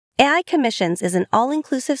AI Commissions is an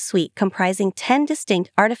all-inclusive suite comprising 10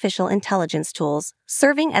 distinct artificial intelligence tools,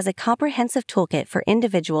 serving as a comprehensive toolkit for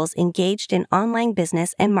individuals engaged in online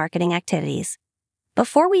business and marketing activities.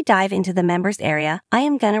 Before we dive into the members area, I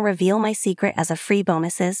am gonna reveal my secret as a free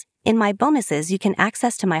bonuses. In my bonuses, you can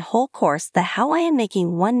access to my whole course, the How I Am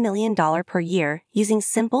Making $1 million per year using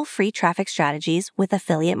simple free traffic strategies with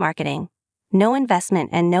affiliate marketing. No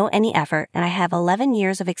investment and no any effort, and I have 11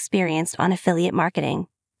 years of experience on affiliate marketing.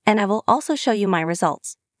 And I will also show you my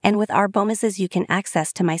results. And with our bonuses, you can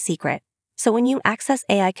access to my secret. So when you access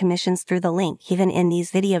AI Commissions through the link given in these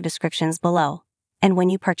video descriptions below, and when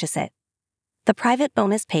you purchase it, the private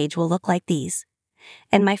bonus page will look like these.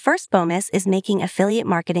 And my first bonus is making affiliate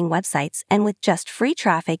marketing websites, and with just free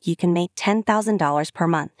traffic you can make $10,000 per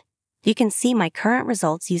month. You can see my current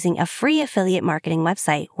results using a free affiliate marketing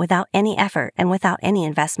website without any effort and without any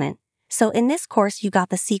investment. So in this course you got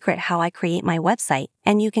the secret how I create my website,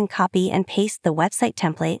 and you can copy and paste the website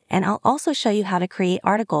template, and I'll also show you how to create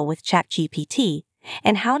article with Chat-GPT,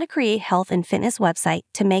 and how to create health and fitness website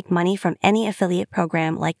to make money from any affiliate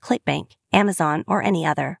program like ClickBank, Amazon, or any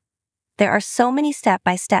other. There are so many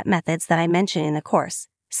step-by-step methods that I mention in the course,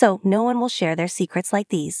 so no one will share their secrets like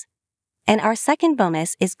these. And our second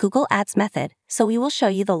bonus is Google Ads method, so we will show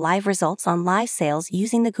you the live results on live sales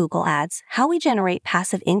using the Google Ads, how we generate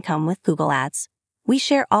passive income with Google Ads. We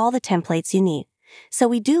share all the templates you need, so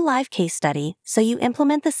we do live case study, so you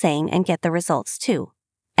implement the same and get the results too.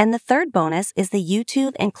 And the third bonus is the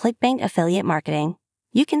YouTube and ClickBank affiliate marketing.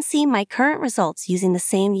 You can see my current results using the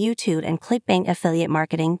same YouTube and ClickBank affiliate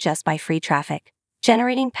marketing just by free traffic,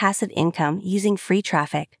 generating passive income using free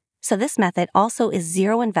traffic. So this method also is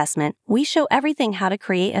zero investment. We show everything how to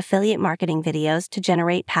create affiliate marketing videos to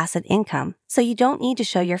generate passive income, so you don't need to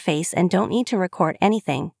show your face and don't need to record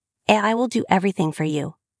anything. AI will do everything for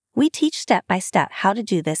you. We teach step by step how to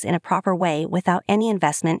do this in a proper way without any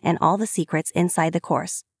investment and all the secrets inside the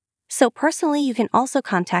course. So personally, you can also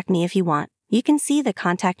contact me if you want. You can see the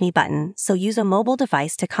contact me button, so use a mobile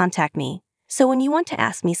device to contact me. So when you want to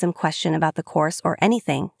ask me some question about the course or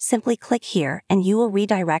anything, simply click here and you will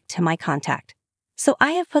redirect to my contact. So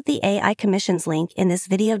I have put the AI Commissions link in this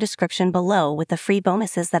video description below with the free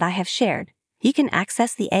bonuses that I have shared. You can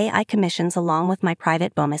access the AI Commissions along with my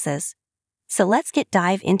private bonuses. So let's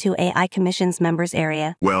dive into AI Commissions members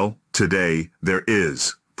area. Well, today there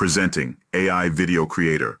is presenting AI Video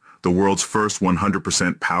Creator, the world's first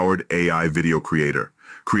 100% powered AI video creator.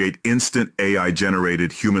 Create instant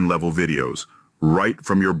AI-generated human-level videos right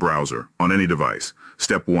from your browser on any device.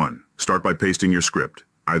 Step 1. Start by pasting your script,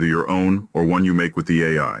 either your own or one you make with the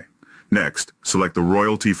AI. Next, select the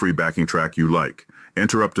royalty-free backing track you like.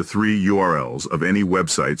 Enter up to 3 URLs of any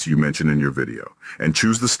websites you mention in your video, and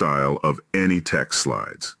choose the style of any text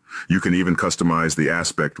slides. You can even customize the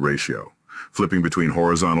aspect ratio, flipping between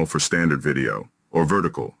horizontal for standard video or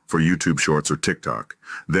vertical for YouTube Shorts or TikTok.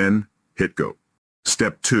 Then, hit go.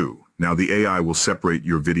 Step 2. Now the AI will separate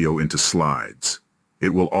your video into slides. It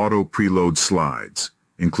will auto-preload slides,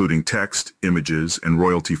 including text, images, and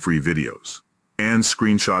royalty-free videos, and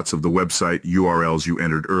screenshots of the website URLs you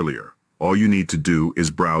entered earlier. All you need to do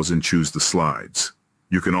is browse and choose the slides.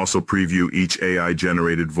 You can also preview each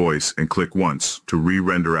AI-generated voice and click once to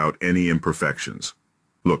re-render out any imperfections.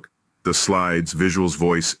 Look, the slides, visuals,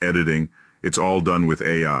 voice, editing, it's all done with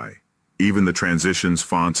AI. Even the transitions,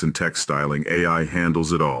 fonts, and text styling, AI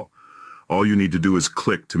handles it all. All you need to do is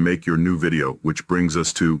click to make your new video, which brings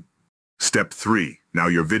us to Step 3. Now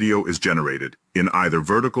your video is generated in either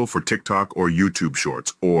vertical for TikTok or YouTube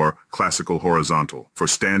Shorts, or classical horizontal for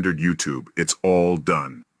standard YouTube. It's all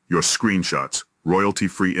done. Your screenshots,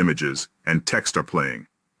 royalty-free images, and text are playing.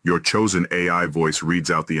 Your chosen AI voice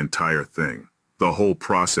reads out the entire thing. The whole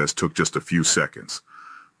process took just a few seconds,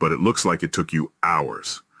 but it looks like it took you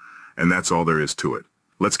hours. And that's all there is to it.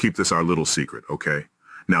 Let's keep this our little secret, okay?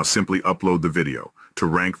 Now simply upload the video to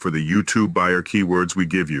rank for the YouTube buyer keywords we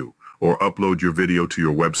give you, or upload your video to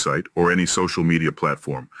your website or any social media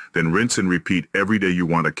platform. Then rinse and repeat every day you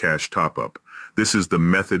want a cash top-up. This is the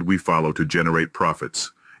method we follow to generate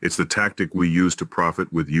profits. It's the tactic we use to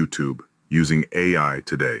profit with YouTube, using AI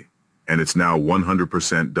today. And it's now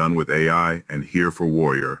 100% done with AI and here for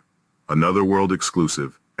Warrior. Another world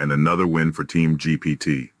exclusive and another win for Team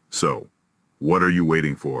GPT. So, what are you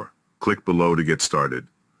waiting for? Click below to get started.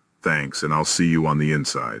 Thanks, and I'll see you on the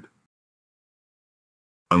inside.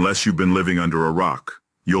 Unless you've been living under a rock,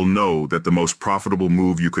 you'll know that the most profitable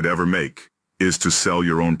move you could ever make is to sell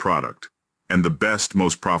your own product. And the best,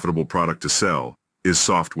 most profitable product to sell is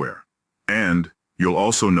software. And you'll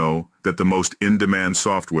also know that the most in-demand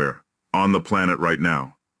software on the planet right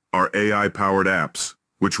now are AI-powered apps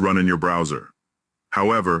which run in your browser.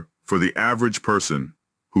 However, for the average person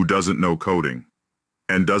who doesn't know coding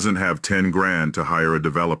and doesn't have 10 grand to hire a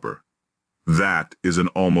developer, that is an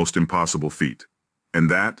almost impossible feat. And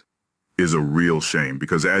that is a real shame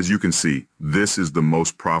because, as you can see, this is the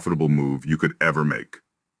most profitable move you could ever make.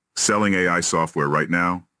 Selling AI software right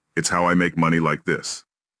now, it's how I make money like this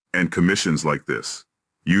and commissions like this,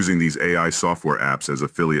 using these AI software apps as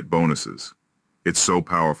affiliate bonuses. It's so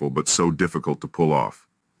powerful but so difficult to pull off.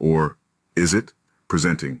 Or is it?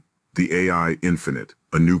 Presenting the AI Infinite,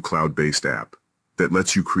 a new cloud-based app that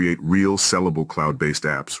lets you create real sellable cloud-based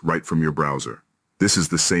apps right from your browser. This is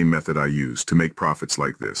the same method I use to make profits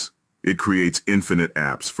like this. It creates infinite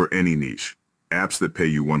apps for any niche, apps that pay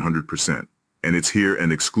you 100%, and it's here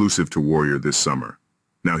and exclusive to Warrior this summer.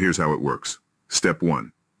 Now here's how it works. Step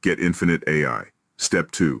 1, get infinite AI.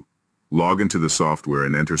 Step 2, log into the software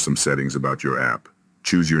and enter some settings about your app.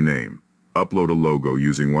 Choose your name. Upload a logo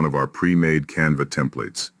using one of our pre-made Canva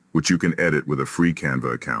templates, which you can edit with a free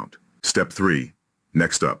Canva account. Step 3,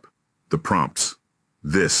 next up, the prompts.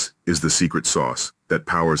 This is the secret sauce that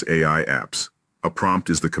powers AI apps. A prompt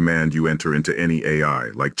is the command you enter into any AI,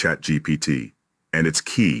 like Chat-GPT, and it's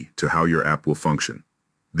key to how your app will function.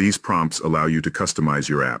 These prompts allow you to customize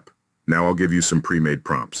your app. Now I'll give you some pre-made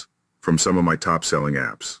prompts from some of my top-selling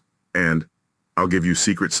apps. And I'll give you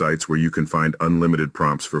secret sites where you can find unlimited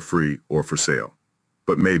prompts for free or for sale.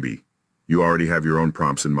 But maybe you already have your own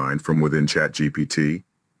prompts in mind from within Chat-GPT.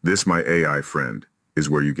 This, my AI friend, is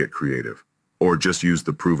where you get creative. Or just use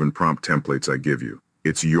the proven prompt templates I give you.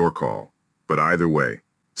 It's your call. But either way,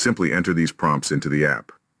 simply enter these prompts into the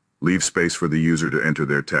app. Leave space for the user to enter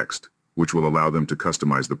their text, which will allow them to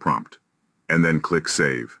customize the prompt. And then click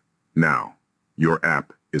Save. Now, your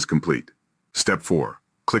app is complete. Step 4,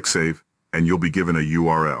 click Save, and you'll be given a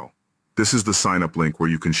URL. This is the sign-up link where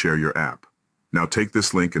you can share your app. Now take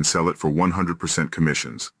this link and sell it for 100%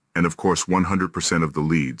 commissions, and of course 100% of the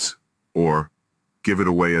leads. Or give it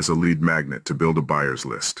away as a lead magnet to build a buyer's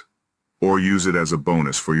list. Or use it as a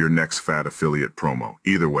bonus for your next fat affiliate promo.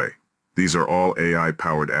 Either way, these are all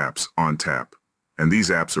AI-powered apps on tap, and these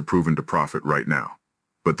apps are proven to profit right now.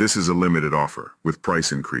 But this is a limited offer with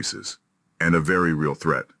price increases, and a very real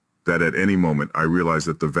threat that at any moment I realize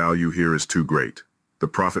that the value here is too great, the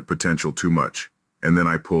profit potential too much, and then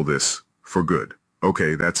I pull this for good.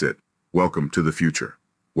 Okay, that's it. Welcome to the future.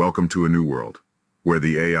 Welcome to a new world where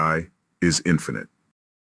the AI is infinite.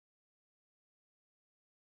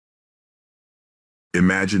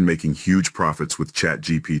 Imagine making huge profits with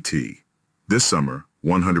Chat-GPT. This summer,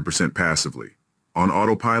 100% passively. On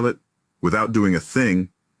autopilot, without doing a thing.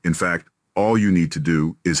 In fact, all you need to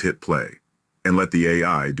do is hit play and let the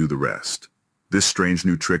AI do the rest. This strange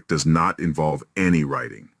new trick does not involve any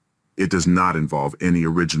writing. It does not involve any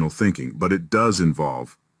original thinking, but it does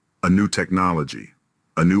involve a new technology,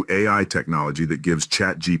 a new AI technology that gives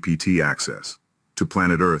Chat-GPT access to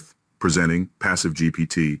planet Earth, presenting passive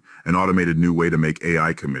GPT, an automated new way to make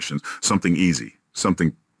AI commissions, something easy,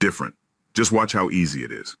 something different. Just watch how easy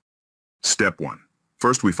it is. Step 1.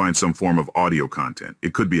 First, we find some form of audio content.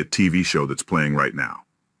 It could be a TV show that's playing right now,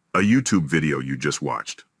 a YouTube video you just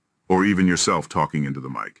watched, or even yourself talking into the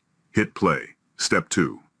mic. Hit play. Step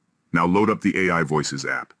 2. Now load up the AI Voices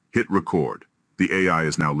app. Hit record. The AI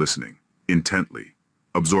is now listening, intently,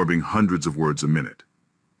 absorbing hundreds of words a minute.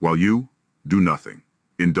 While you do nothing.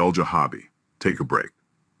 Indulge a hobby. Take a break.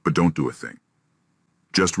 But don't do a thing.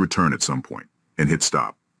 Just return at some point and hit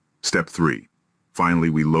stop. Step 3. Finally,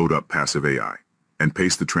 we load up passive AI and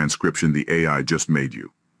paste the transcription the AI just made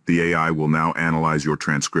you. The AI will now analyze your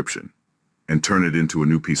transcription and turn it into a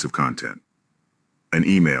new piece of content. An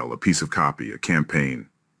email, a piece of copy, a campaign,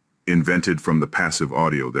 invented from the passive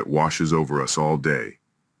audio that washes over us all day.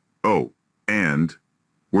 Oh, and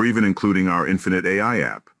we're even including our Infinite AI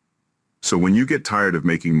app. So when you get tired of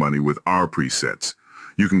making money with our presets,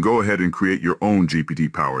 you can go ahead and create your own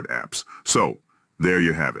GPT-powered apps. So, there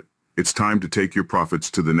you have it. It's time to take your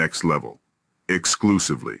profits to the next level,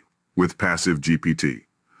 exclusively with passive GPT.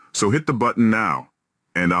 So hit the button now,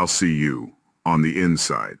 and I'll see you on the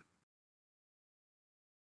inside.